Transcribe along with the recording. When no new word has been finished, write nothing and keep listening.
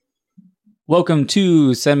Welcome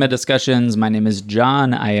to Cinema Discussions. My name is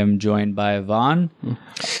John. I am joined by Vaughn.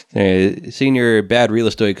 Senior bad real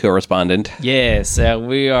estate correspondent. Yes,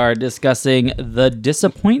 we are discussing The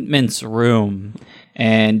Disappointments Room.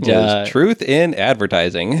 And truth in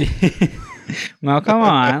advertising. well, come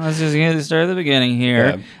on. Let's just start at the beginning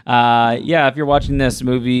here. If you're watching this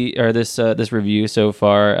movie or this review so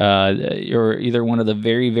far, you're either one of the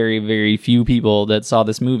very, very, very few people that saw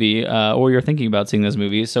this movie, or you're thinking about seeing this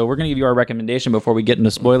movie. So we're going to give you our recommendation before we get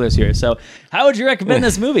into spoilers here. So, how would you recommend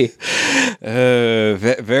this movie?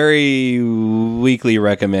 Very weakly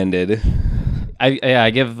recommended. I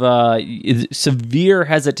give severe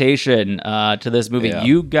hesitation to this movie. Yeah.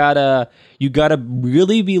 You gotta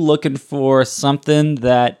really be looking for something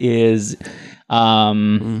that is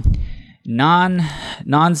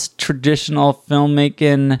non-traditional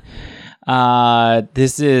filmmaking.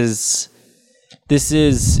 This is.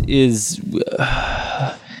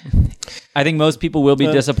 I think most people will be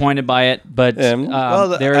disappointed by it, but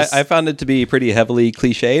I found it to be pretty heavily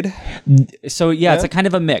cliched. So it's a kind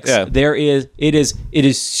of a mix. Yeah. It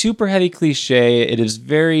is super heavy cliche. It is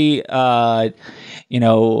very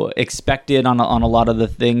expected on a lot of the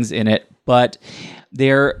things in it, but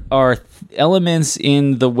there are elements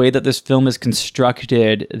in the way that this film is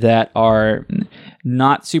constructed that are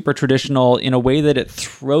not super traditional in a way that it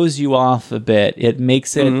throws you off a bit. It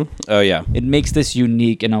makes it. Mm-hmm. It makes this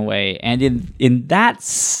unique in a way, and in that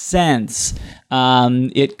sense,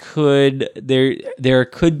 there could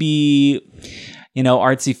be,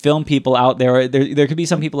 artsy film people out there. There could be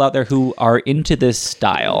some people out there who are into this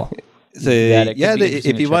style. So,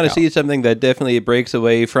 if you want to see something that definitely breaks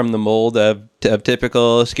away from the mold of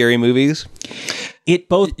typical scary movies, it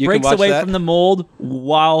both breaks away from the mold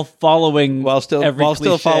while following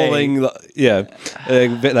still following,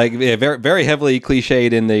 very very heavily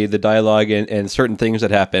cliched in the dialogue and certain things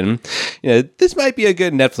that happen. This might be a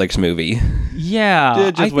good Netflix movie.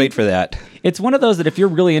 Yeah, just wait for that. It's one of those that if you're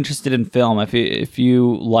really interested in film, if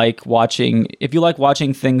you like watching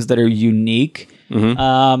things that are unique.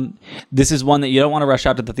 Mm-hmm. This is one that you don't want to rush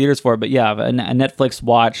out to the theaters for, but a Netflix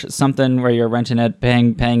watch, something where you're renting it,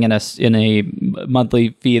 paying in a monthly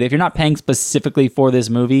fee. If you're not paying specifically for this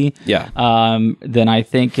movie, then I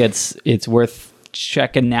think it's worth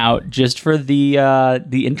checking out just for the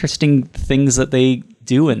interesting things that they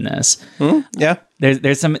do in this. Mm-hmm. Yeah,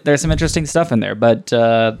 there's some interesting stuff in there, but.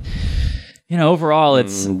 Overall,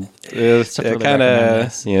 it's kind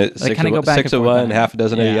of 6 of one, half a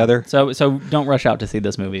dozen of the other. So don't rush out to see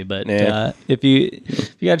this movie. But if you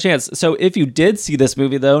got a chance, so if you did see this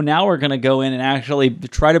movie though, now we're gonna go in and actually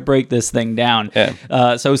try to break this thing down.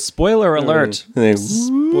 Yeah. So spoiler alert.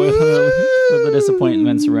 Spoiler alert for The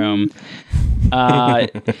Disappointments Room.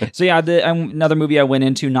 Another movie I went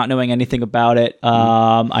into not knowing anything about it.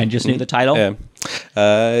 I just knew the title. Yeah.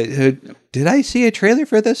 Did I see a trailer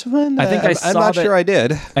for this one? I think I'm not sure I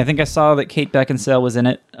did. I think I saw that Kate Beckinsale was in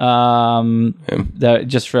it.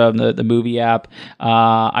 Just from the movie app.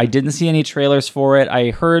 I didn't see any trailers for it.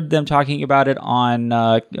 I heard them talking about it on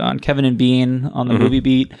Kevin and Bean on the Movie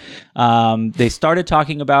Beat. They started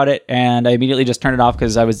talking about it, and I immediately just turned it off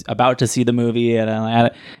because I was about to see the movie, and I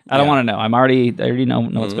don't want to know. I already know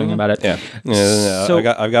what's going on about it. Yeah. So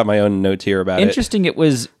I've got my own notes here about interesting, it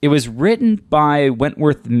was written by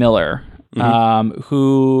Wentworth Miller.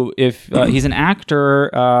 Who, if he's an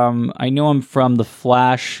actor, I know him from The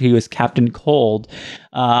Flash. He was Captain Cold.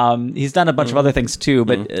 He's done a bunch of other things too,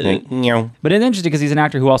 but it's interesting because he's an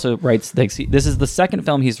actor who also writes things. This is the second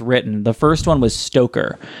film he's written. The first one was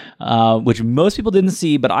Stoker, which most people didn't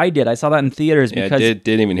see, but I did. I saw that in theaters because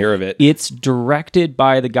didn't even hear of it. It's directed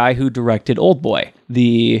by the guy who directed Oldboy,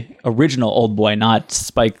 the original Oldboy, not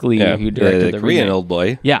Spike Lee, who directed the Korean remake.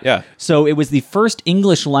 Oldboy. Yeah. So it was the first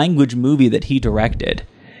English language movie that he directed,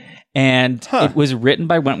 and it was written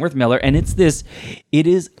by Wentworth Miller, and it is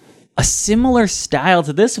a similar style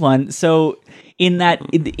to this one. So in that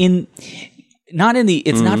it's not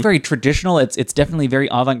very traditional. It's definitely very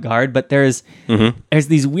avant-garde, but there's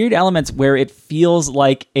these weird elements where it feels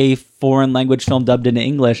like a foreign language film dubbed into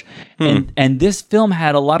English, and this film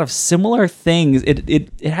had a lot of similar things. It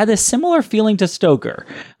had a similar feeling to Stoker.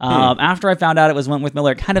 After I found out it was Wentworth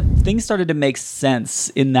Miller, kind of things started to make sense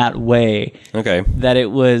in that way. Okay, that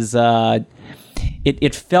it was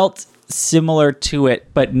it felt similar to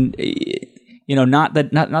it, but not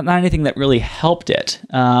anything that really helped it.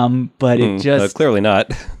 But it just clearly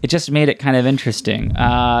not. It just made it kind of interesting.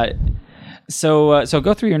 So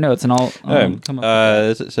go through your notes and I'll come up.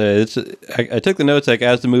 I took the notes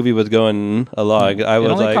as the movie was going along. I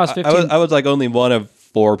was like only one of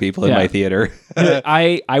 4 people in my theater.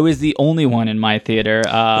 I was the only one in my theater.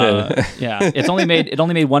 It only made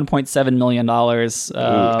 $1.7 million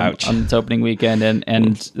on its opening weekend,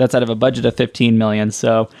 and that's out of a budget of $15 million.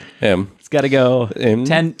 So it's got to go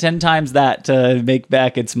 10 times that to make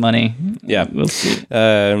back its money. Yeah, we'll see.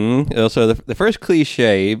 So the first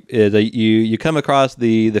cliche is that you come across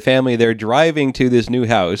the family. They're driving to this new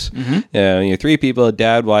house. 3 people: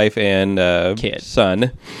 dad, wife, and kid,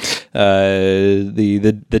 son.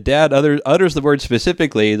 The dad utters the word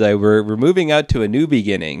specifically that we're moving out to a new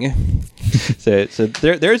beginning. so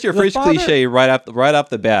there's your first cliche right off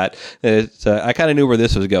the bat. I kind of knew where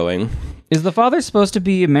this was going. Is the father supposed to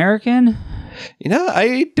be American?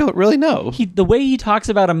 I don't really know. The way he talks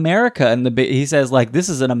about America, and he says, like, this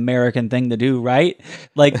is an American thing to do, right?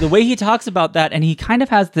 Like, the way he talks about that, and he kind of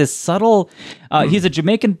has this subtle... he's a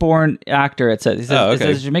Jamaican-born actor, it says. It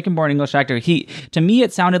says Jamaican-born English actor. To me,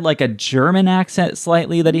 it sounded like a German accent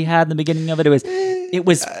slightly that he had in the beginning of it. It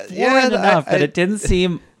was foreign enough that it didn't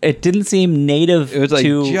seem... It didn't seem native. It was like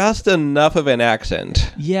just enough of an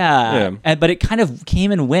accent. Yeah. But it kind of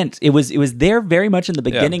came and went. It was there very much in the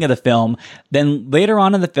beginning of the film. Then later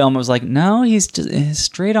on in the film, it was like, no, he's just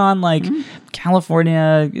straight on like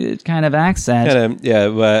California kind of accent.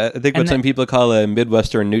 I think what some people call a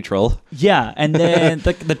Midwestern neutral. Yeah, and then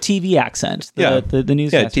the TV accent, the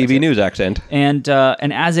news. Yeah, TV news accent. And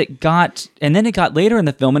as it got later in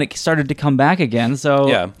the film, and it started to come back again.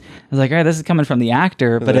 So I was like, all right, this is coming from the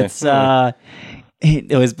actor, but it's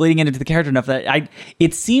it was bleeding into the character enough that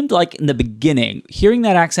it seemed like in the beginning, hearing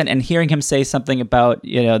that accent and hearing him say something about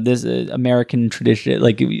this American tradition,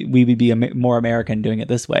 like we would be more American doing it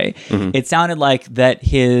this way. It sounded like that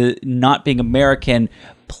his not being American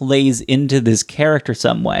plays into this character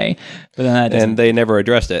some way, but then and they never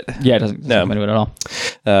addressed it. Yeah, it doesn't come into it at all.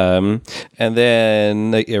 And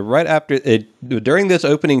then right after it, during this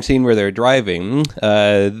opening scene where they're driving,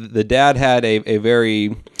 the dad had a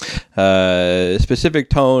very specific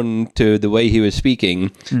tone to the way he was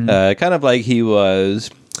speaking, kind of like he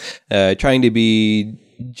was trying to be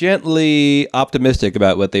gently optimistic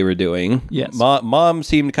about what they were doing. Yes. Mom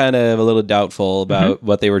seemed kind of a little doubtful about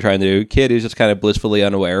what they were trying to do. Kid is just kind of blissfully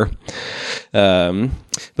unaware.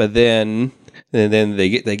 But then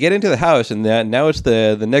they get into the house, and now it's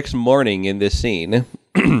the next morning in this scene.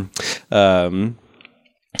 The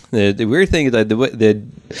weird thing is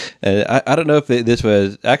that I don't know if this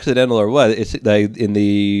was accidental or what. It's like in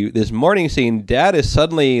this morning scene, Dad is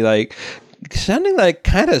suddenly like sounding like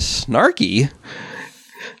kind of snarky.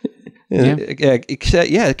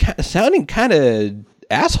 Sounding kind of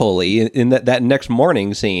assholey in that next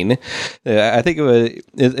morning scene. I think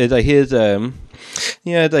it's like his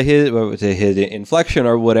his inflection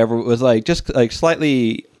or whatever was like just like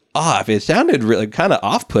slightly off. It sounded really kind of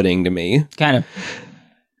off-putting to me. Kind of.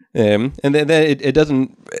 And then it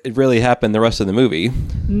doesn't really happen the rest of the movie.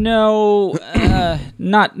 No,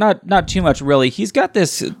 not too much really. He's got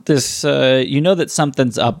this that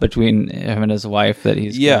something's up between him and his wife, that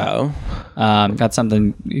he's got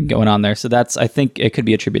something going on there. So I think it could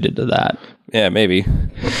be attributed to that. Yeah, maybe.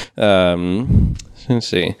 Let's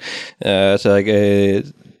see. So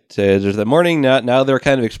there's the morning. Now they're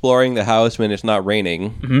kind of exploring the house when it's not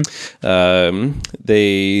raining. They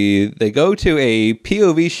go to a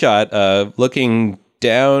POV shot of looking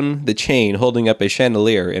down the chain, holding up a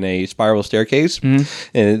chandelier in a spiral staircase,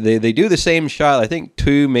 and they do the same shot, I think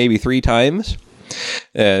 2, maybe 3 times.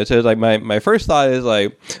 So it's like my first thought is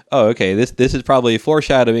like, oh, okay, this is probably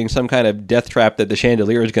foreshadowing some kind of death trap that the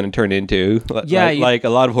chandelier is going to turn into, like a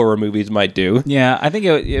lot of horror movies might do. Yeah, I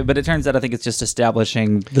think, but it turns out I think it's just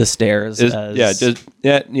establishing the stairs.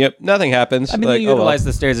 Nothing happens. I mean, they utilize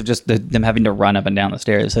the stairs of just them having to run up and down the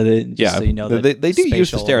stairs. So they do use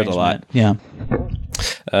the stairs a lot. Yeah.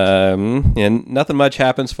 And nothing much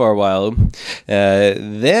happens for a while.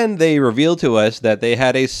 Then they reveal to us that they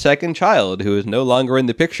had a second child who is no longer in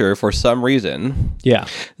the picture for some reason. Yeah.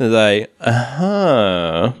 Like,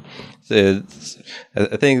 So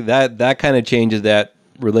I think that kind of changes that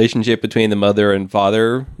relationship between the mother and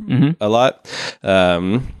father a lot.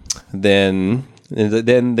 Then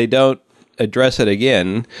they don't address it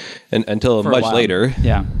again until much later.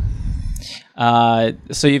 Yeah.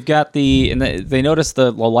 So you've got they notice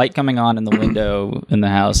the light coming on in the window in the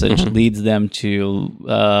house, which leads them to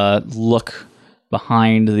look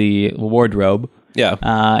behind the wardrobe. Yeah.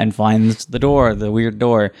 And finds the weird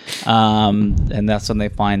door. And that's when they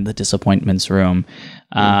find the disappointments room.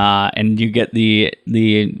 And you get the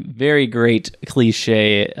very great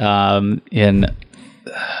cliche in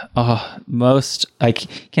I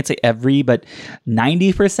can't say every, but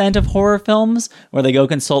 90% of horror films where they go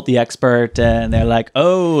consult the expert and they're like,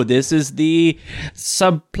 oh, this is the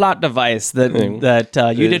subplot device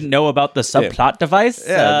that you didn't know about the subplot device.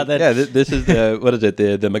 This is the, what is it,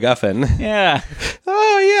 the MacGuffin. Yeah.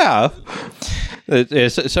 Oh, yeah.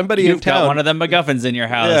 Somebody You've in town. got one of them MacGuffins in your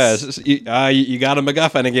house. Yes, you got a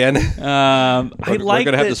MacGuffin again. We're going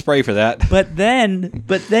to have to spray for that. But then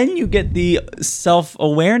you get the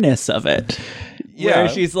self-awareness of it. Yeah. Where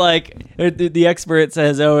she's like, the expert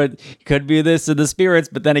says, oh, it could be this or the spirits.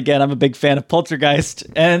 But then again, I'm a big fan of Poltergeist.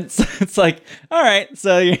 And it's like, all right,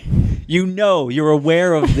 so you're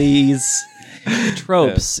aware of these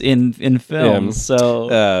tropes in films,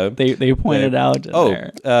 so they pointed out.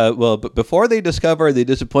 But before they discover the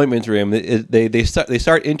disappointments room, they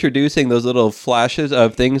start introducing those little flashes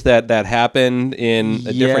of things that happen in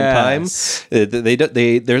a different time.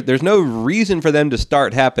 There's no reason for them to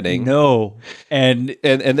start happening. No, and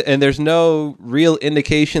there's no real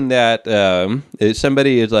indication that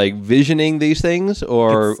somebody is like visioning these things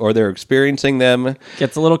or they're experiencing them.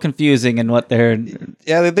 Gets a little confusing in what they're.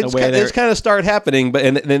 Yeah, they just kind of start happening, but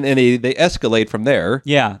and they escalate from there.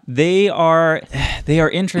 Yeah, they are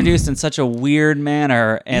introduced in such a weird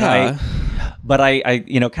manner, and I'm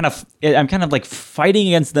kind of like fighting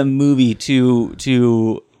against the movie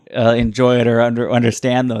to enjoy it or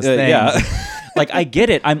understand those things. Yeah. Like, I get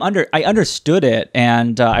it. I understood it,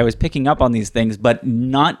 and I was picking up on these things, but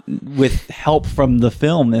not with help from the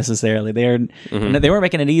film necessarily. They were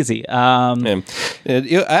making it easy. I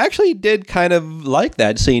actually did kind of like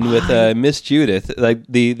that scene with Miss Judith, like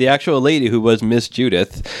the actual lady who was Miss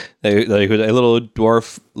Judith, like who was a little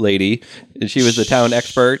dwarf lady, and she was the town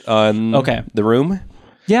expert on The Room.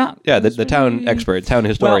 Yeah, the town expert, town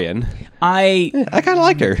historian. Well, I kind of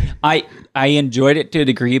liked her. I enjoyed it to a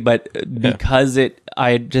degree, but because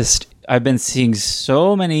I've been seeing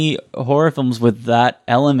so many horror films with that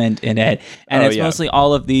element in it, and it's mostly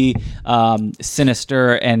all of the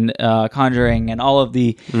Sinister and Conjuring and all of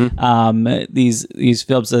the these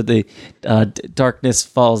films of the Darkness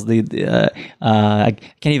Falls. I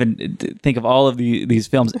can't even think of all of these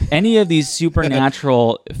films. Any of these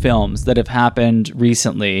supernatural films that have happened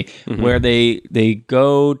recently, where they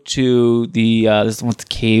go to this one with the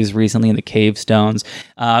caves recently in the cave stones,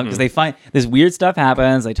 because they find this weird stuff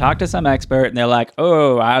happens. They talk to some expert and they're like,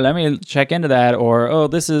 oh, let me check into that, or oh,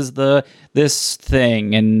 this is this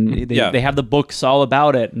thing, and they have the books all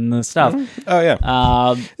about it and the stuff. Oh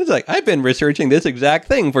yeah, it's like, I've been researching this exact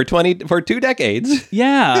thing for 2 decades.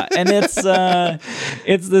 Yeah, and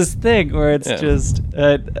it's this thing where it's just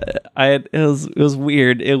it was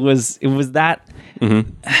weird. It was that.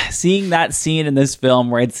 Seeing that scene in this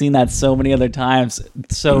film where I'd seen that so many other times,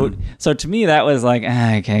 so to me that was like,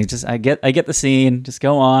 okay, just I get the scene, just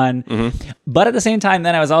go on. But at the same time,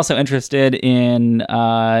 then I was also interested in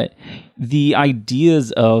the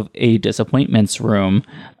ideas of a disappointments room.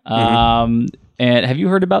 And have you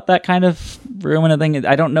heard about that kind of room and a thing?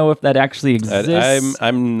 I don't know if that actually exists.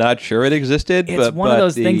 I'm not sure it existed. It's one of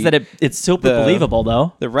those things that it's super believable,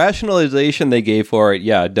 though. The rationalization they gave for it,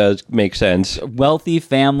 does make sense. Wealthy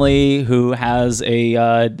family who has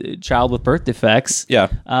a child with birth defects,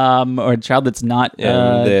 or a child that's not.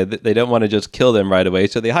 They don't want to just kill them right away,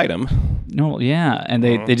 so they hide them. No, and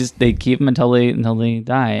they keep them until they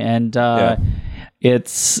die, and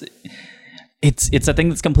It's a thing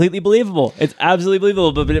that's completely believable. It's absolutely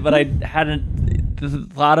believable, but I hadn't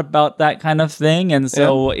thought about that kind of thing, and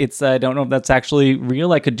so I don't know if that's actually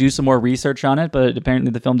real. I could do some more research on it, but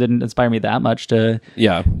apparently the film didn't inspire me that much to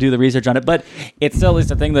do the research on it. But it's still at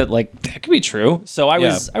least a thing that that could be true. So I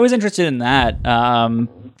was interested in that,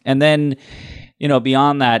 and then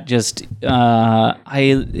beyond that, just I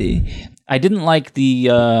didn't like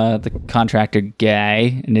the contractor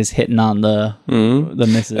guy and his hitting on the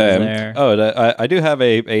missus there. Oh, I do have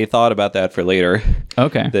a thought about that for later.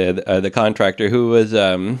 Okay. The contractor who was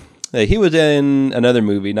he was in another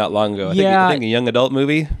movie not long ago. I think a young adult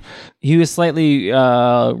movie. He was slightly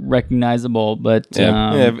recognizable, but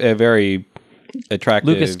a very attractive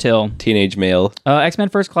Lucas Till, teenage male. X-Men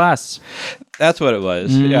First Class. That's what it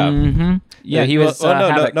was. Yeah, he was.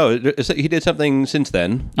 No. He did something since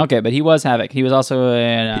then. Okay, but he was Havoc. He was also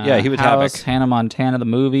in he was House, Havoc. Hannah Montana the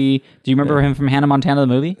movie. Do you remember him from Hannah Montana the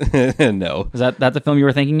movie? No. Was that the film you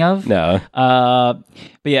were thinking of? No.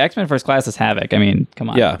 But yeah, X-Men First Class as Havoc. I mean, come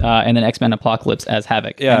on. Yeah. And then X-Men Apocalypse as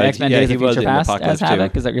Havoc. Yeah. And X-Men Days of Future Past as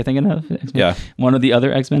Havoc. Too. Is that what you're thinking of? X-Men? Yeah. One of the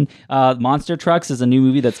other X-Men. Monster Trucks is a new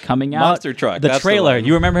movie that's coming out. Monster Truck. The trailer.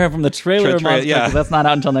 You remember him from the trailer of Monster Truck, 'cause that's not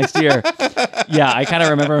out until next year. Yeah, I kind of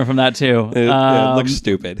remember him from that too. It looks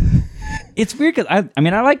stupid. It's weird because I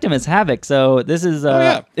mean I liked him as Havoc, so this is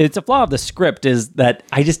it's a flaw of the script is that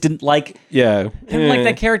I just didn't like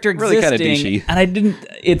that character existing, really kind of douchey, and I didn't.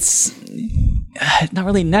 It's not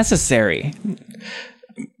really necessary,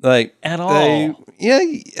 like at all.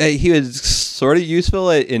 He was sort of useful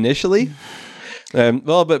initially.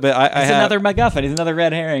 Well, but I He's have another MacGuffin. He's another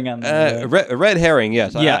red herring on the red herring.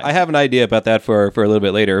 Yes, yeah. I have an idea about that for a little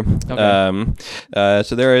bit later. Okay.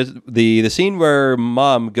 So there is the scene where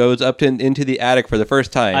Mom goes up into the attic for the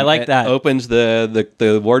first time. I like that. Opens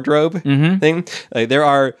the wardrobe thing. Like, there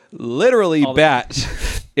are literally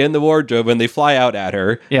bats in the wardrobe, and they fly out at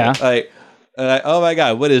her. Yeah. Oh my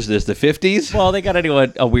God! What is this? The 50s? Well, they got to do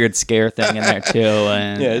a weird scare thing in there too,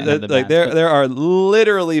 and there are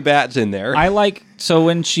literally bats in there. I like so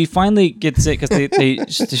when she finally gets it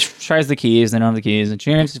because she tries the keys, they don't have the keys, and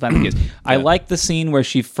she finds the keys. I like the scene where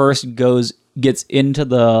she first goes into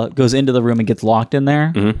the room and gets locked in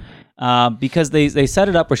there. Because they set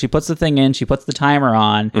it up where she puts the thing in, she puts the timer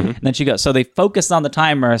on, and then she goes. So they focus on the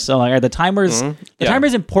timer. So like, the timer's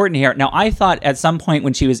important here. Now I thought at some point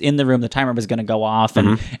when she was in the room, the timer was going to go off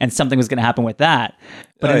and something was going to happen with that.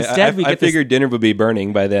 But instead, I figured dinner would be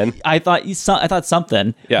burning by then. I thought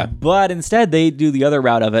something. Yeah. But instead, they do the other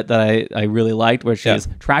route of it that I really liked, where she's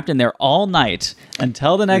trapped in there all night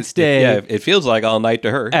until the next day. Yeah, it feels like all night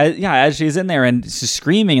to her. As she's in there and she's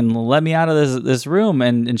screaming and let me out of this room,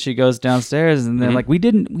 and she goes downstairs and they're like, we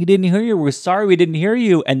didn't hear you. We're sorry we didn't hear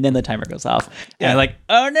you. And then the timer goes off. Yeah. And I'm like,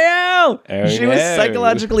 oh no, she was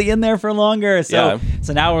psychologically in there for longer. So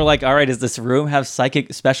now we're like, all right, does this room have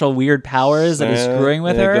special weird powers that are screwing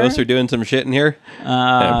with her? Ghosts are doing some shit in here.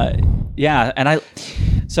 Yeah, and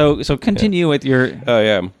so continue with your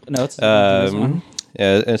notes. And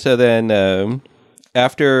so then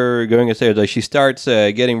after going upstairs, like, she starts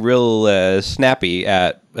getting real snappy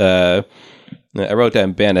at. I wrote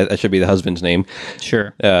down Ben. That should be the husband's name.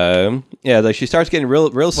 Sure. Like she starts getting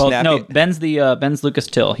real snappy. No, Ben's Lucas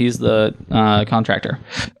Till. He's the contractor.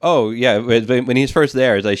 Oh yeah, when he's first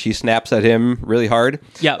there, it's like she snaps at him really hard.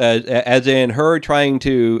 Yeah. As in her trying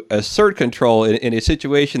to assert control in a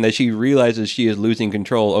situation that she realizes she is losing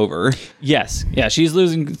control over. Yes. Yeah, she's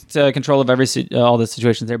losing control of all the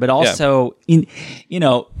situations there, but also they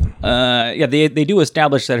do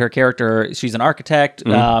establish that her character, she's an architect.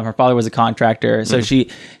 Her father was a contractor. So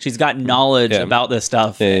she's got knowledge about this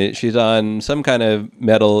stuff. She's on some kind of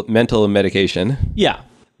mental medication. Yeah,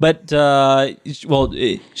 but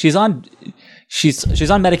she's on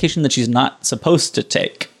medication that she's not supposed to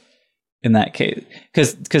take. In that case,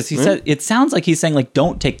 because he said it sounds like he's saying like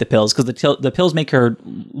don't take the pills because the pills make her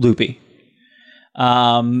loopy.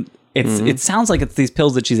 It sounds like it's these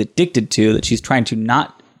pills that she's addicted to that she's trying to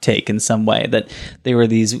not take in some way, that they were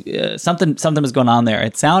these something was going on there.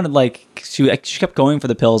 It sounded like she kept going for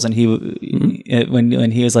the pills, and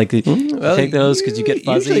when he was like, take those because you get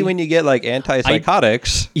fuzzy. Usually when you get like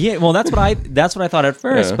antipsychotics. Well, that's what I thought at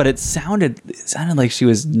first, but it sounded like she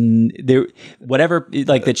was there, whatever,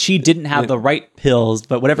 like that she didn't have the right pills,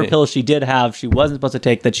 but whatever pills she did have, she wasn't supposed to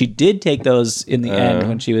take, that she did take those in the end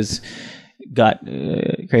when she got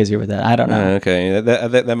crazier with that. I don't know. Okay,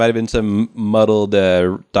 that might have been some muddled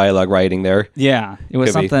dialogue writing there. Yeah, it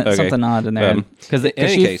was something odd in there. Because in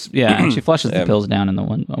any case, she flushes the pills down in the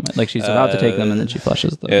one moment, like she's about to take them, and then she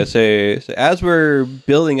flushes them. Yeah. So as we're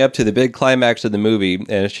building up to the big climax of the movie,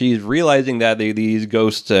 and she's realizing that these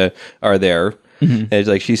ghosts are there. And it's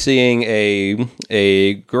like she's seeing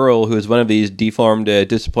a girl who is one of these deformed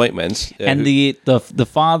disappointments, and the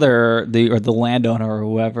father, or the landowner, or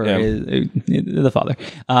whoever is the father.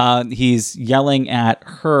 He's yelling at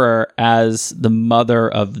her as the mother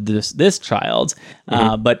of this child,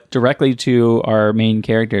 but directly to our main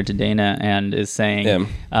character, to Dana, and is saying,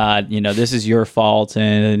 this is your fault,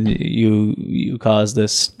 and you caused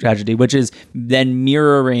this tragedy, which is then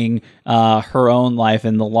mirroring her own life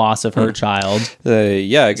and the loss of her child.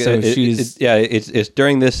 It's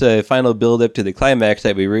during this final build up to the climax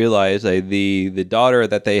that we realize the daughter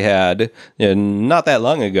that they had not that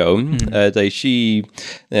long ago, she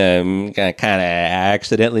kind of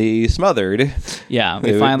accidentally smothered. Yeah,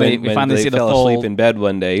 we finally see the full asleep in bed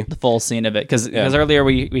one day. The full scene of it, because earlier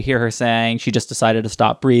we hear her saying she just decided to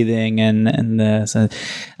stop breathing and this, so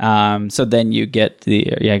then you get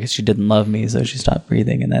because she didn't love me, so she stopped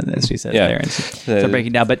breathing, and then as she says there, and so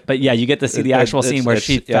breaking down. But you get to see the actual scene where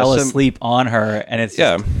she fell asleep on her, and it's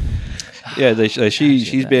just,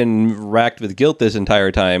 she's been racked with guilt this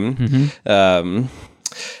entire time.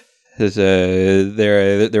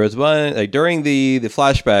 there was one like during the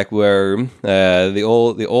flashback where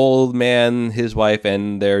the old man, his wife,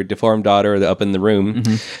 and their deformed daughter are up in the room.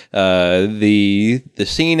 The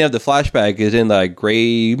scene of the flashback is in like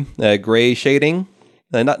gray shading.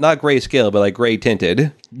 Not grayscale, but like gray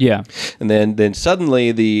tinted. Yeah. And then suddenly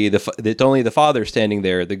it's only the father standing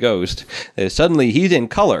there, the ghost. Suddenly he's in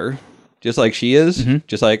color, just like she is,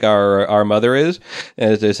 just like our mother is.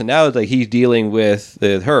 And so now it's like he's dealing with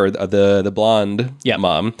her, the blonde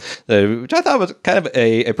mom, which I thought was kind of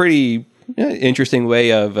a pretty interesting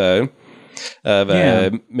way of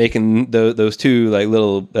making those two like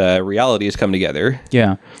little realities come together.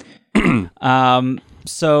 Yeah.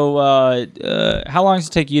 So, how long does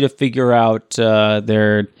it take you to figure out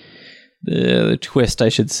the twist, I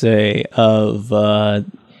should say, of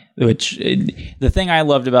which the thing I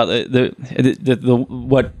loved about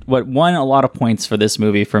what won a lot of points for this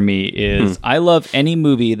movie for me is I love any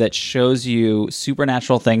movie that shows you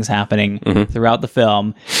supernatural things happening throughout the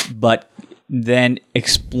film, but then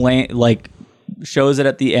shows it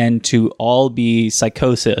at the end to all be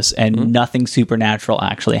psychosis and nothing supernatural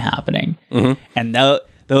actually happening. And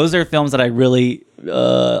those are films that I really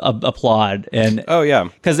applaud. And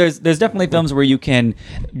because there's definitely films where you can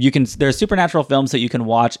there's supernatural films that you can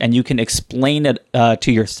watch and you can explain it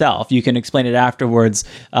to yourself. You can explain it afterwards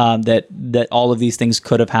that all of these things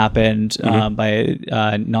could have happened by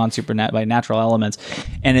by natural elements.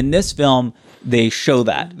 And in this film, they show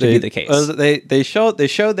that to be the case. They show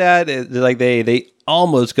that like they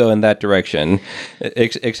almost go in that direction,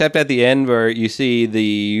 except at the end where you see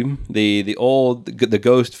the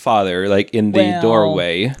ghost father like in the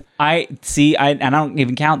doorway. I don't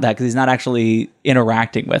even count that because he's not actually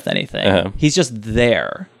interacting with anything. He's just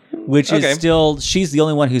there. Which is still, she's the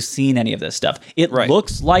only one who's seen any of this stuff. It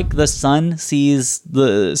looks like the son sees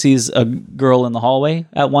a girl in the hallway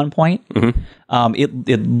at one point.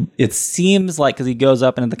 It seems like, because he goes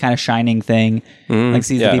up into the kind of shining thing, like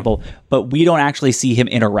sees the people, but we don't actually see him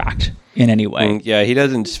interact in any way. He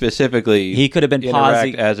doesn't specifically. He could have been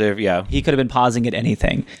pausing as if he could have been pausing at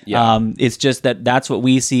anything. It's just that's what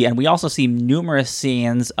we see, and we also see numerous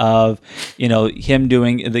scenes of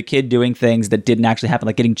the kid doing things that didn't actually happen,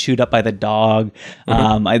 like getting chewed up by the dog.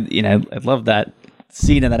 I love that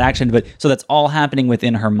scene and that action, but so that's all happening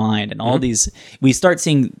within her mind, and all these, we start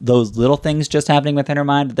seeing those little things just happening within her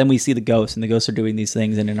mind, but then we see the ghosts, and the ghosts are doing these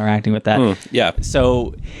things and interacting with that.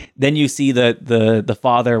 So then you see the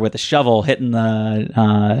father with the shovel hitting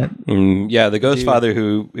the ghost dude. Father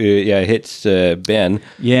who hits Ben.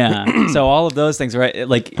 So all of those things, right?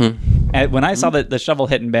 Like when I saw the shovel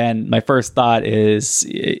hitting Ben, my first thought is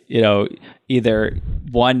either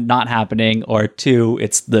one, not happening, or two,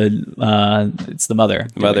 it's the mother.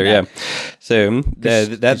 So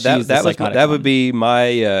that would be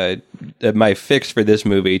my fix for this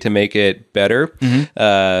movie to make it better.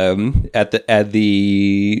 At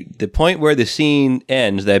the point where the scene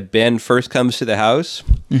ends, that Ben first comes to the house.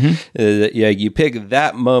 You pick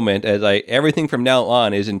that moment as like everything from now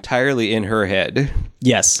on is entirely in her head.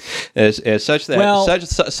 Yes, as such that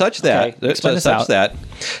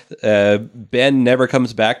Ben never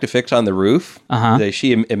comes back to fix on the roof.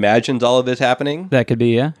 She imagines all of this happening. That could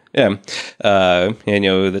be, yeah. And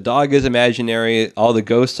the dog is imaginary. All the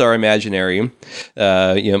ghosts are imaginary.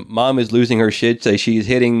 Mom is losing her shit. So she's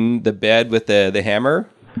hitting the bed with the hammer.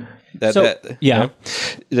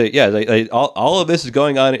 All of this is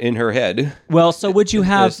going on in her head. Well, so would you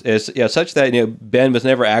have such that Ben was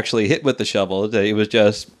never actually hit with the shovel. It was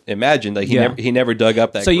just imagined. Like he never dug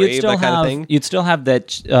up that grave, that kind of thing. You'd still have that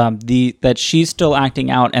that she's still acting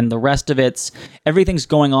out, and the rest of everything's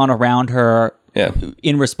going on around her.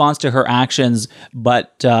 In response to her actions,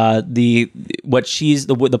 but the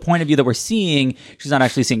point of view that we're seeing, she's not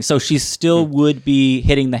actually seeing. So she still would be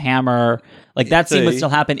hitting the hammer. Like that scene would still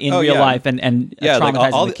happen in real life and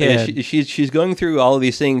traumatizing the kid. She's going through all of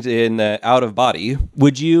these things in out of body.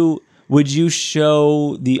 Would you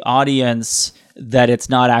show the audience that it's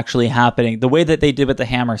not actually happening the way that they did with the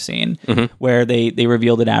hammer scene, where they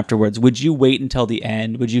revealed it afterwards? Would you wait until the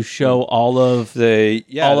end? Would you show all of her?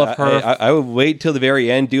 I would wait till the very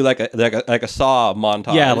end. Do like a Saw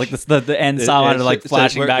montage. Yeah, like the end Saw monitor, like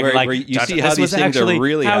flashing back, where you see how these things are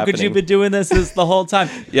really how happening. Could you have been doing this the whole time?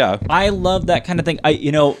 I love that kind of thing.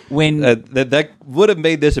 When that would have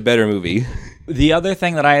made this a better movie. The other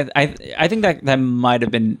thing that I think that might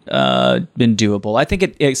have been doable. I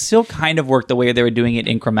think it still kind of worked the way they were doing it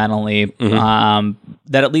incrementally.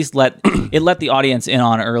 That at least let the audience in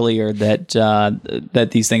on earlier that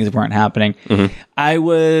these things weren't happening. I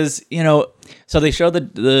was, so they showed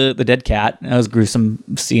the dead cat. That was a gruesome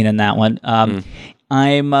scene in that one.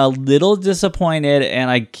 I'm a little disappointed, and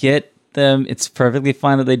I get them. It's perfectly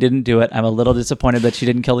fine that they didn't do it. I'm a little disappointed that she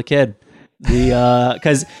didn't kill the kid.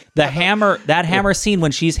 Because that hammer scene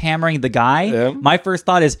when she's hammering the guy, my first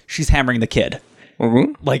thought is she's hammering the kid.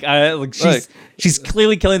 Mm-hmm. She's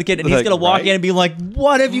clearly killing the kid, and he's gonna walk in and be like,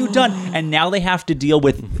 "What have you done?" And now they have to deal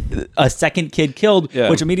with a second kid killed,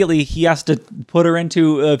 which immediately he has to put her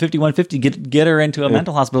into 5150, get her into a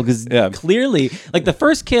mental hospital because clearly, like the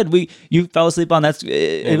first kid, you fell asleep on.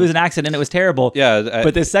 It was an accident. It was terrible. Yeah,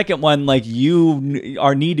 but the second one, like you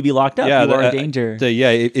need to be locked up. You are in danger.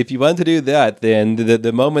 If you want to do that, then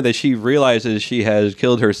the moment that she realizes she has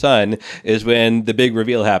killed her son is when the big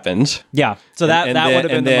reveal happens. Yeah, so that would have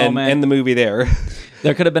been the moment. End the movie there.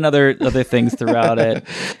 There could have been other things throughout it.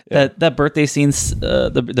 That birthday scenes,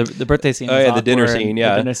 the birthday scene. Oh was yeah, awkward. the dinner scene.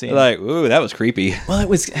 Yeah, the dinner scene. Like, ooh, that was creepy. Well, it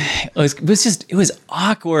was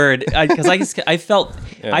awkward because I felt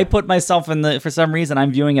I put myself for some reason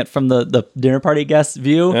I'm viewing it from the dinner party guest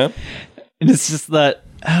view, and it's just that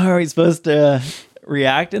how are we supposed to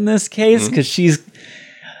react in this case because she's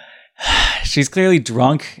clearly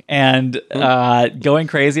drunk and going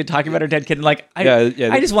crazy and talking about her dead kid. And like,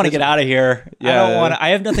 I just want to get out of here. I don't want to. I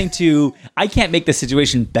have nothing to. I can't make the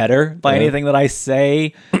situation better by anything that I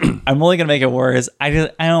say. I'm only gonna make it worse. I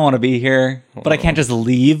don't want to be here, but I can't just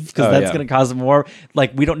leave because that's gonna cause more.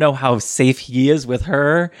 Like, we don't know how safe he is with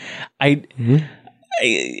her. You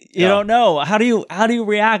don't know. How do you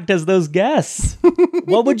react as those guests?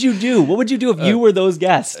 What would you do? What would you do if you were those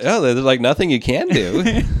guests? Yeah, there's like nothing you can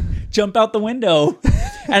do. Jump out the window.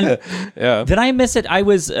 And did I miss it? I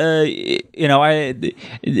was, I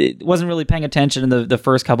wasn't really paying attention in the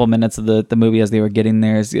first couple minutes of the movie as they were getting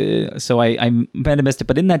there. So I might have missed it.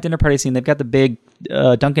 But in that dinner party scene, they've got the big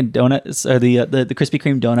Dunkin' Donuts, or the Krispy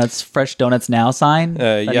Kreme donuts, fresh donuts now sign.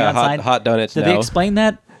 Hot donuts now. Did they explain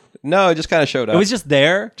that? No, it just kind of showed up. It was just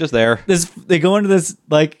there? Just there. They go into this,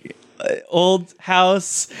 like, old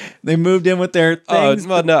house. They moved in with their things. Oh,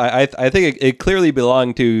 well, no, I think it clearly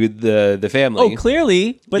belonged to the family. Oh,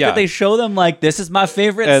 clearly. But that they show them, like, this is my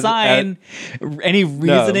favorite sign. Any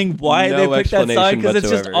reasoning why they picked that sign? Because it's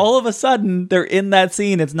just all of a sudden they're in that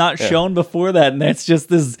scene. It's not shown before that. And it's just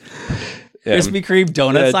this Krispy Kreme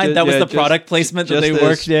donut sign. That was the product placement that they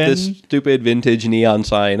worked in. This stupid vintage neon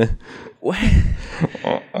sign.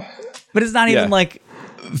 But it's not even like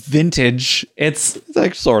vintage. It's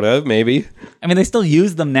like sort of, maybe. I mean, they still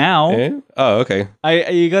use them now. Oh, okay.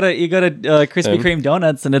 You go to Krispy Kreme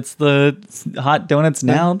donuts, and it's the hot donuts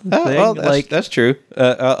now. Well, that's true.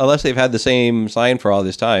 Unless they've had the same sign for all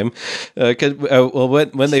this time. Because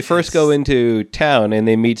when they first go into town and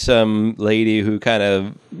they meet some lady who kind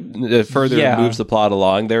of further moves the plot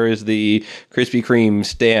along, there is the Krispy Kreme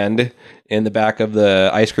stand in the back of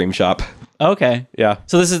the ice cream shop. Okay. Yeah.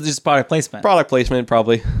 So this is just product placement. Product placement,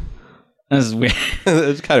 probably. This is weird.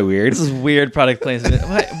 It's kind of weird. This is weird product placement.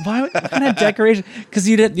 Why what kind of decoration? Because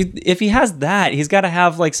if he has that, he's got to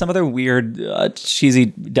have like some other weird cheesy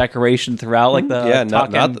decoration throughout, like the not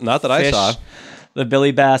that fish, I saw. The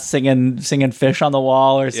Billy Bass singing fish on the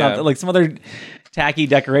wall or something, like some other tacky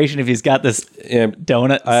decoration. If he's got this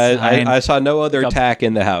donut sign, I saw no other tack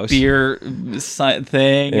in the house. Beer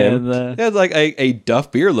thing, and it's like a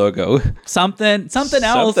Duff beer logo. Something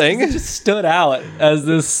else just stood out as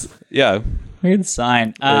this weird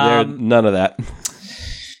sign. None of that.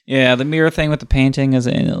 Yeah, the mirror thing with the painting is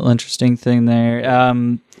an interesting thing there.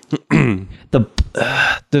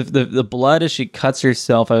 The blood as she cuts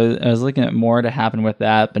herself, I was looking at more to happen with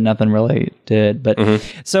that, but nothing really did. But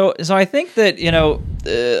so I think that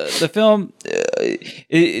the film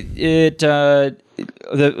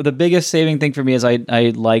the biggest saving thing for me is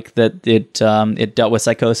I like that it dealt with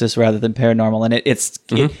psychosis rather than paranormal, and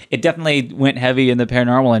it definitely went heavy in the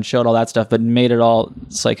paranormal and showed all that stuff, but made it all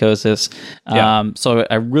psychosis. So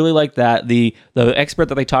I really like that. The expert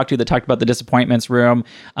that they talked to that talked about the disappointments room,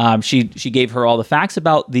 she gave her all the facts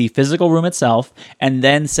about the physical room itself, and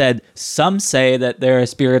then said some say that there are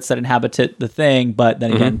spirits that inhabit the thing, but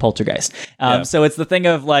then again poltergeist. So it's the thing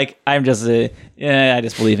of like I just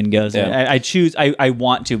believe in ghosts. I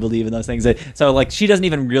want to believe in those things. So like she doesn't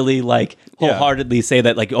even really like wholeheartedly say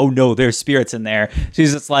that like, oh no, there's spirits in there.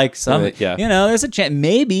 She's just like there's a chance.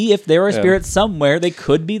 Maybe if there were spirits somewhere, they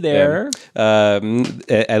could be there.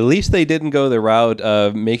 At least they didn't go the route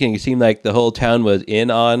of making it seem like the whole town was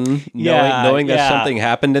in on knowing that something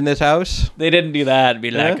happened in this house. They didn't do that and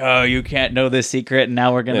be like, oh, you can't know this secret and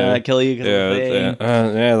now we're gonna kill you because of the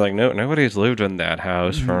thing. Like nobody's lived in that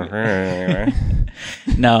house for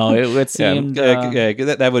No, it would seem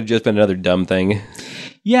that would have just been another dumb thing.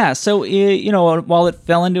 Yeah, so while it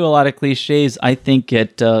fell into a lot of cliches, I think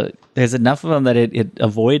it there's enough of them that it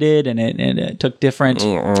avoided, and it took different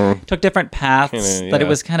paths. That it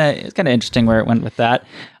was kind of interesting where it went with that.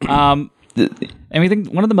 I think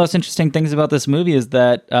one of the most interesting things about this movie is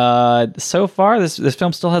that so far this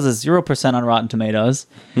film still has a 0% on Rotten Tomatoes.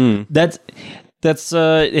 That's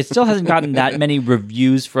it still hasn't gotten that many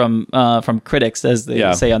reviews from critics, as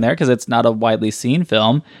they say on there, because it's not a widely seen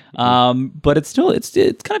film. But it's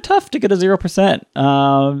kind of tough to get a 0%.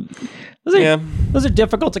 Those are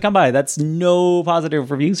difficult to come by. That's no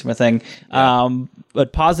positive reviews from a thing.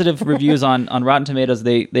 But positive reviews on Rotten Tomatoes,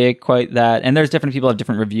 they equate that. And there's different people have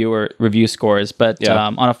different review scores. But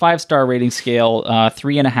on a 5-star rating scale,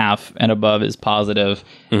 3.5 and above is positive,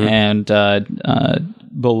 and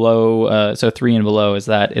below, so 3 and below is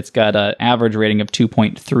that it's got an average rating of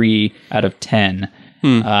 2.3 out of 10.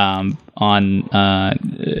 On I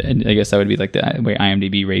guess that would be like the way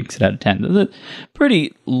IMDb rates it out of 10.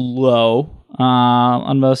 Pretty low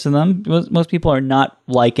on most of them. Most people are not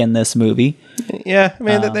liking this movie. Yeah, I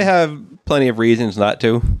mean, they have plenty of reasons not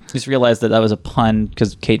to. Just realized that was a pun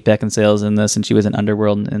because Kate Beckinsale's in this, and she was in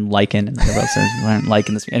Underworld and Lycan, and everybody else weren't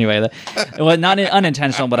liking this. Anyway, it was not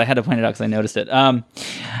unintentional, but I had to point it out because I noticed it.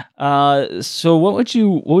 So what would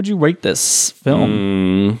you rate this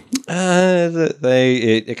film?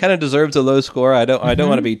 It kind of deserves a low score. I don't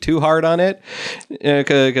want to be too hard on it,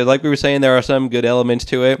 because like we were saying, there are some good elements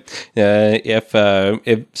to it. If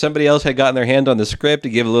somebody else had gotten their hand on the script to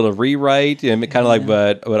give a little rewrite, kind of like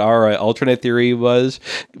what our alternate theory was,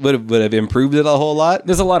 would have improved it a whole lot.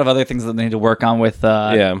 There's a lot of other things that they need to work on with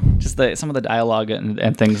just some of the dialogue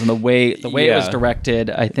and things, and the way it was directed.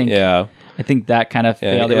 I think that kind of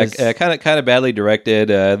failed. Kind of badly directed.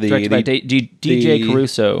 Directed by DJ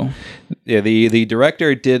Caruso. Yeah, the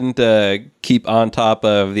director didn't keep on top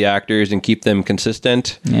of the actors and keep them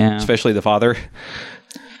consistent. Yeah, especially the father.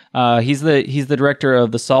 He's the director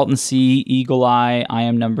of The Salton Sea, Eagle Eye, I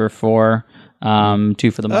Am Number 4, 2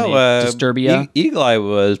 for the Money, Disturbia. Eagle Eye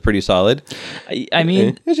was pretty solid. I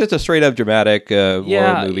mean, it's just a straight up dramatic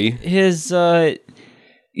horror movie. He's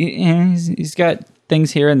got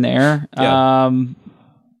things here and there.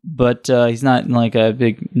 But he's not like a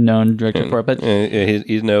big known director for it. But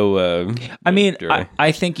he's no. I mean,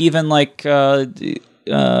 I think even like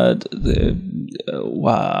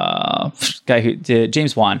guy who did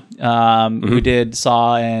James Wan, who did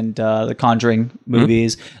Saw and the Conjuring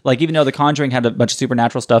movies. Like, even though the Conjuring had a bunch of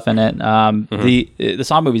supernatural stuff in it, the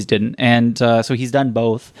Saw movies didn't, and so he's done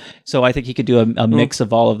both. So I think he could do a mix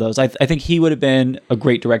of all of those. I think he would have been a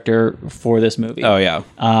great director for this movie. Oh yeah,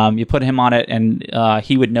 you put him on it, and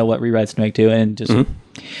he would know what rewrites to make too, and just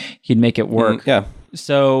he'd make it work. Yeah.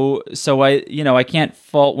 So I can't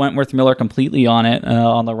fault Wentworth Miller completely on it,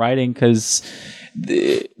 on the writing, because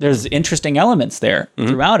there's interesting elements there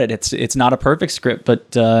throughout it. It's not a perfect script,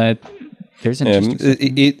 but there's interesting.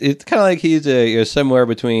 It's kind of like he's somewhere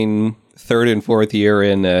between third and fourth year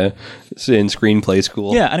in screenplay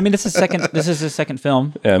school. Yeah, I mean, this is his second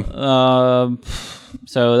film. Yeah.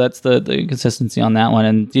 So that's the consistency on that one.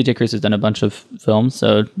 And DJ Cruz has done a bunch of films,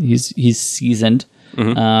 so he's seasoned.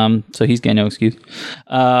 So he's getting no excuse.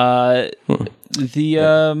 So what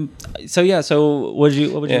would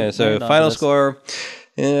you? Yeah. So final score.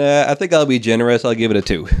 I think I'll be generous. I'll give it a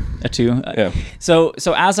 2. A 2. Yeah. So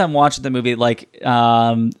as I'm watching the movie, like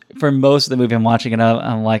for most of the movie, I'm watching it.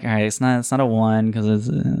 I'm like, all right, it's not a 1 because it's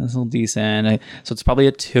a little decent. So it's probably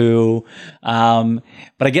a 2. But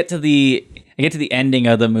I get to the ending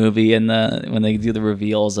of the movie and when they do the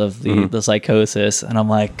reveals of the psychosis, and I'm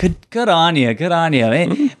like, good on you.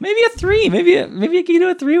 Maybe a 3. Maybe you can do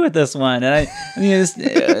a 3 with this one. And I mean, I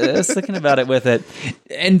was thinking about it with it,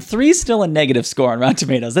 and 3 is still a negative score on Rotten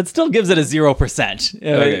Tomatoes. That still gives it a 0%.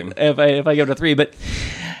 If I give it a 3, but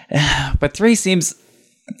 3 seems.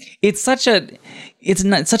 It's such an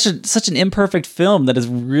imperfect film that is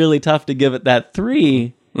really tough to give it that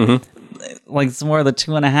 3. Like it's more of the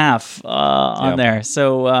 2.5 on there.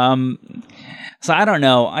 So I don't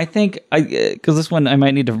know. I think because this one I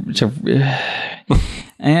might need to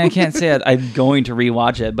I can't say I'm going to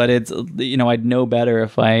rewatch it, but it's I'd know better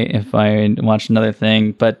if I watched another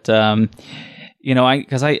thing. But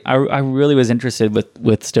because I really was interested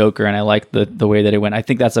with Stoker, and I liked the way that it went. I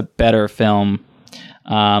think that's a better film.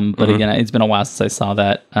 But again, it's been a while since I saw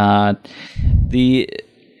that.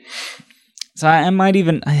 So I might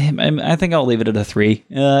even. I think I'll leave it at a 3.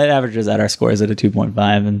 It averages out our scores at a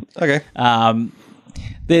 2.5. And okay.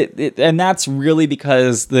 and that's really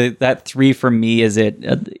because that 3 for me is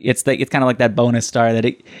it's kind of like that bonus star that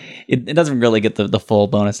it doesn't really get the full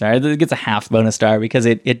bonus star. It gets a half bonus star because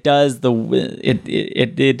it did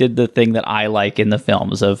the thing that I like in the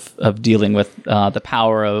films of dealing with the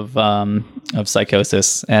power of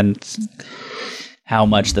psychosis and how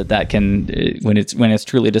much that can when it's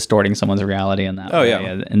truly distorting someone's reality in that way,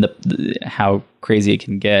 and how crazy it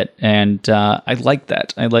can get. And I like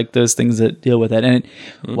that. I like those things that deal with it. And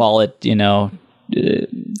while it could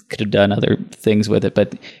have done other things with it,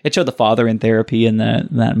 but it showed the father in therapy in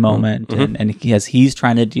that moment, and he's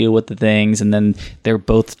trying to deal with the things, and then they're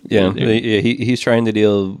both he's trying to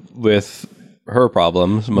deal with her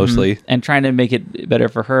problems mostly, and trying to make it better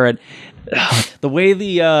for her. And the way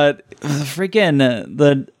the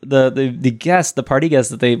party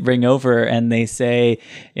guests that they bring over, and they say,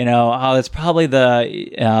 it's probably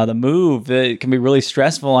the move. It can be really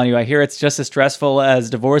stressful on you. I hear it's just as stressful as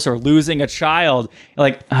divorce or losing a child. You're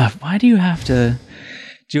like, why do you have to?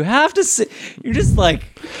 Do you have to? You're just like.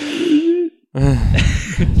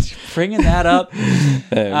 Bringing that up.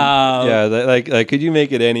 Like, could you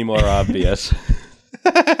make it any more obvious?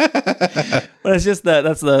 But it's just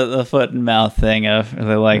that's the foot and mouth thing of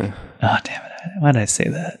they're like, oh damn it, why did I say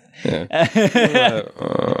that?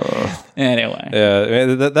 Anyway,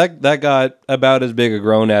 that got about as big a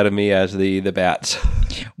groan out of me as the bats.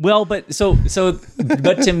 Well, but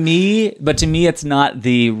to me, it's not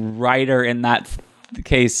the writer in that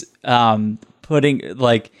case.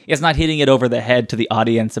 It's not hitting it over the head to the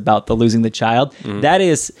audience about the losing the child. That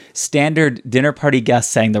is standard dinner party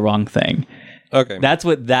guests saying the wrong thing. Okay, that's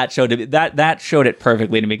what that showed to me. That showed it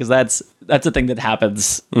perfectly to me, because that's a thing that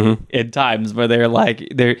happens in times where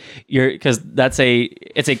because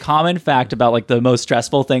it's a common fact about like the most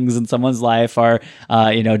stressful things in someone's life are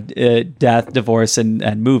death, divorce,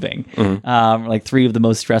 and moving. Like 3 of the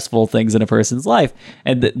most stressful things in a person's life,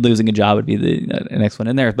 and losing a job would be the next one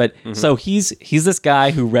in there. But so he's this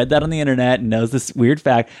guy who read that on the internet and knows this weird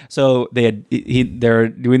fact. So they're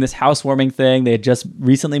doing this housewarming thing. They had just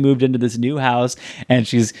recently moved into this new house, and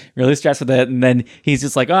she's really stressed with it. And then he's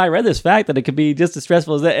just like, oh, I read this fact that it could be just as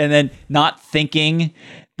stressful as that. And then not thinking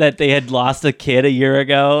that they had lost a kid a year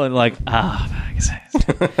ago, and like, so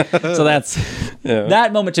that's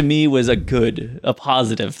that moment to me was a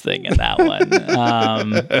positive thing in that one.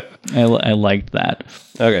 I liked that.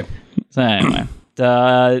 Okay. So anyway,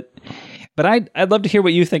 but I'd love to hear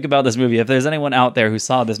what you think about this movie. If there's anyone out there who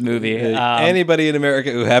saw this movie, anybody in America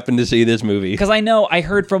who happened to see this movie, because I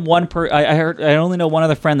heard from one I only know one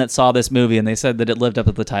other friend that saw this movie, and they said that it lived up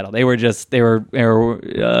to the title. They were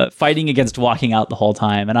fighting against walking out the whole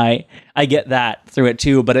time, and I get that through it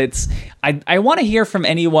too. But I want to hear from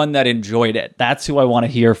anyone that enjoyed it. That's who I want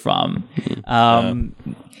to hear from. And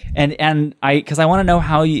because I want to know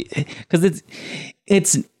how because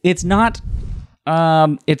it's not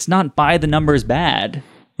by the numbers bad.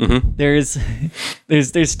 There's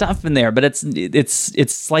stuff in there, but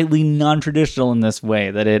it's slightly non-traditional in this way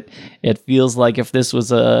that it feels like if this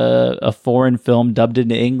was a foreign film dubbed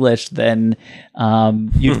into English, then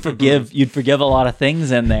you'd forgive a lot of things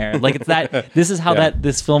in there. Like it's that. This is how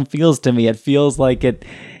this film feels to me. It feels like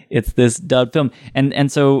it's this dubbed film,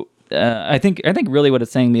 and so. I think really what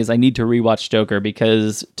it's saying to me is I need to rewatch Stoker,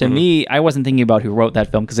 because to me, I wasn't thinking about who wrote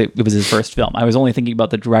that film because it was his first film. I was only thinking about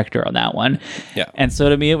the director on that one. Yeah. And so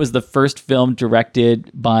to me, it was the first film directed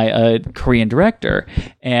by a Korean director.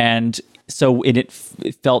 And so it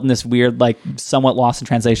felt in this weird, like somewhat lost in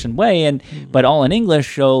translation way, but all in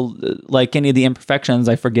English. So like any of the imperfections,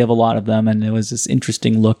 I forgive a lot of them. And it was this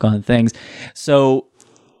interesting look on things. So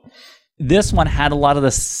this one had a lot of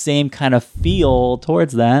the same kind of feel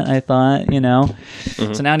towards that, I thought, So now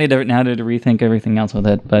I need to rethink everything else with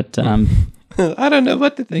it. But I don't know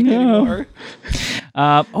what to think anymore.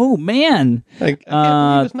 Oh man! I can't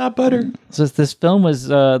believe it's not butter. So this film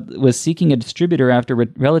was seeking a distributor after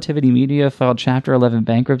Relativity Media filed Chapter 11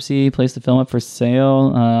 bankruptcy, placed the film up for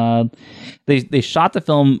sale. They shot the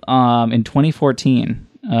film in 2014.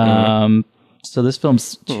 So this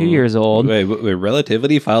film's 2 years old. Wait,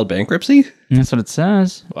 Relativity filed bankruptcy? That's what it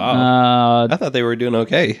says. Wow. I thought they were doing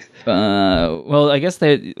okay. Well, I guess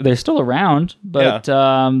they're still around, but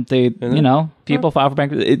people file for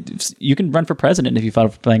bankruptcy. You can run for president if you file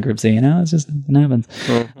for bankruptcy. It's just it happens.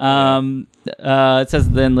 It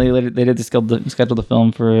says then they did schedule the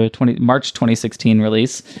film for March 2016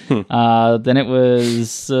 release. Then it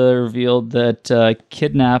was revealed that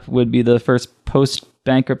Kidnap would be the first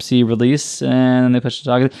post-bankruptcy release, and they pushed it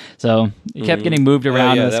to August. So it kept getting moved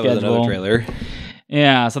around in the schedule. Was another trailer.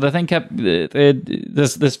 Yeah, so the thing kept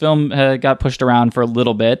this film got pushed around for a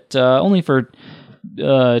little bit, only for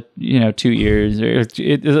 2 years.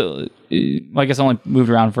 I guess I only moved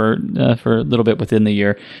around for a little bit within the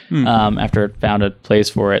year after it found a place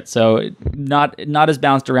for it. So not as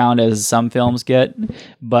bounced around as some films get,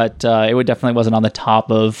 but it definitely wasn't on the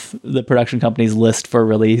top of the production company's list for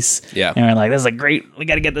release. Yeah. And we're like, this is we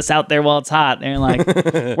got to get this out there while it's hot. And like,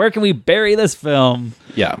 where can we bury this film?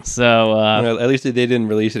 Yeah. So at least they didn't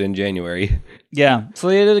release it in January. Yeah, so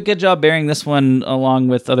they did a good job burying this one along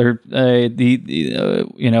with other. It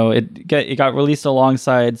got released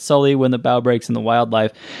alongside Sully, When the Bow Breaks, and The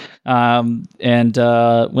Wildlife, and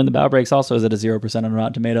When the Bow Breaks also is at a 0% on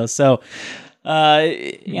Rotten Tomatoes. So,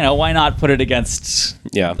 why not put it against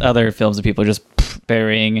other films that people are just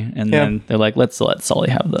burying, and then they're like, let's let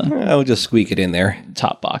Sully have the. I'll just squeak it in there.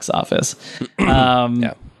 Top box office.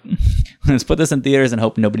 Let's put this in theaters and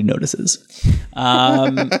hope nobody notices.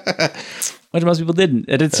 Which most people didn't.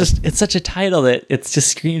 And it's such a title that it just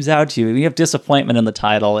screams out to you. You have disappointment in the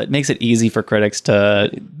title. It makes it easy for critics to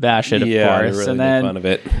bash it, of course. Really and then, make fun of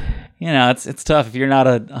it. It's tough. If you're not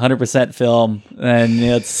a 100% film, then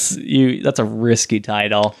that's a risky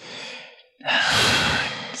title.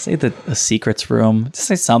 Say The Secrets Room. Just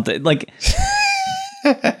say something. Like,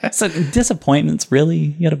 so disappointments,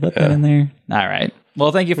 really? You got to put that in there? All right.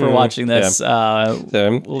 Well, thank you for watching this.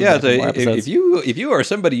 If you or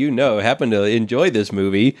somebody happen to enjoy this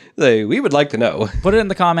movie, we would like to know. Put it in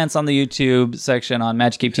the comments on the YouTube section on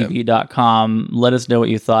MagicCapeTV.com. Let us know what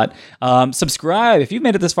you thought. Subscribe. If you've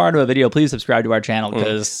made it this far into a video, please subscribe to our channel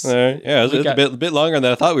because it's a bit longer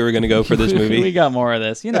than I thought we were going to go for this movie. We got more of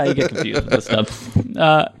this. You get confused with this stuff.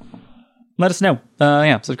 Let us know.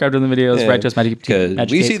 Subscribe to the videos. Write to us, because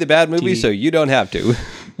we see the bad movies, so you don't have to.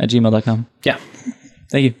 @gmail.com. Yeah.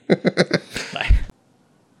 Thank you. Bye.